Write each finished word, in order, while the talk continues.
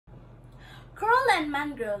Coral and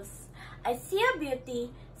mangroves. I see a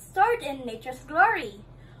beauty stored in nature's glory.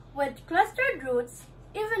 With clustered roots,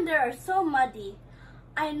 even they are so muddy.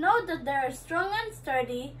 I know that they are strong and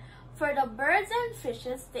sturdy, for the birds and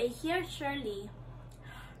fishes stay here surely.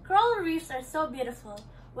 Coral reefs are so beautiful,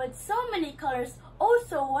 with so many colors, oh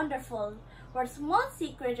so wonderful, where small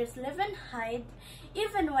sea creatures live and hide,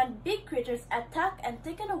 even when big creatures attack and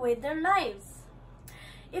take away their lives.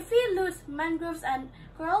 If we lose mangroves and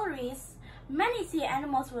coral reefs, many sea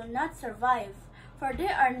animals will not survive, for they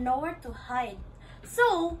are nowhere to hide.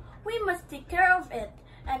 So, we must take care of it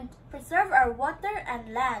and preserve our water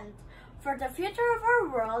and land, for the future of our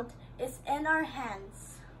world is in our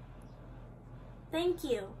hands. Thank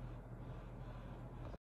you.